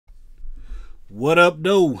What up,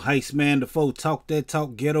 though? Heist Man the Foe. Talk that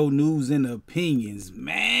talk, ghetto news and opinions.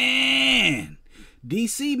 Man,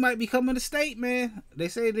 DC might be coming to state, man. They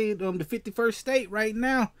say they the 51st state right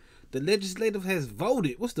now. The legislative has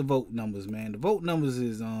voted. What's the vote numbers, man? The vote numbers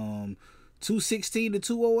is 216 to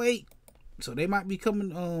 208. So they might be coming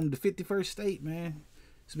the 51st state, man.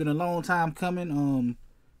 It's been a long time coming.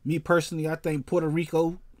 Me personally, I think Puerto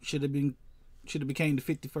Rico should have became the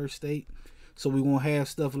 51st state. So we gonna have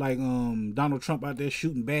stuff like Donald Trump out there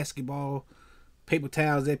shooting basketball, paper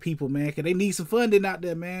towels at people, man, cause they need some funding out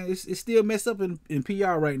there, man. It's still messed up in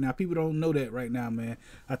PR right now. People don't know that right now, man.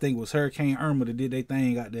 I think it was Hurricane Irma that did their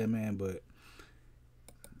thing out there, man. But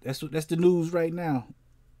that's the news right now.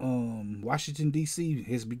 Washington D.C.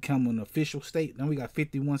 has become an official state. Now we got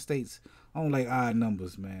 51 states. I don't like odd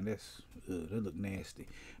numbers, man. They look nasty.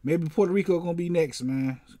 Maybe Puerto Rico gonna be next,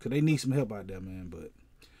 man, cause they need some help out there, man. But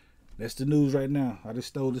that's the news right now. I just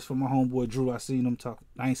stole this from my homeboy Drew. I seen him talk.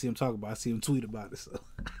 I ain't see him talk about it. I see him tweet about it. So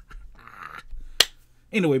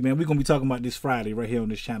anyway, man, we're going to be talking about this Friday right here on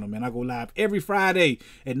this channel, man. I go live every Friday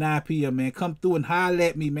at 9 p.m., man. Come through and holler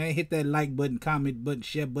at me, man. Hit that like button, comment button,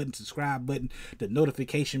 share button, subscribe button, the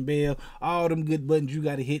notification bell, all them good buttons you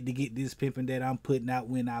got to hit to get this pimping that I'm putting out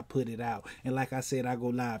when I put it out. And like I said, I go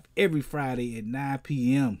live every Friday at 9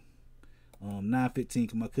 p.m. 9:15,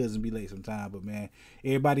 because my cousin be late sometime. But man,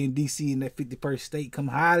 everybody in DC in that 51st state, come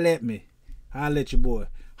holler at me. Holler at your boy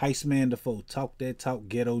Heist Man the Foe. Talk that talk,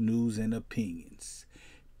 ghetto news and opinions.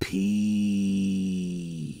 Peace.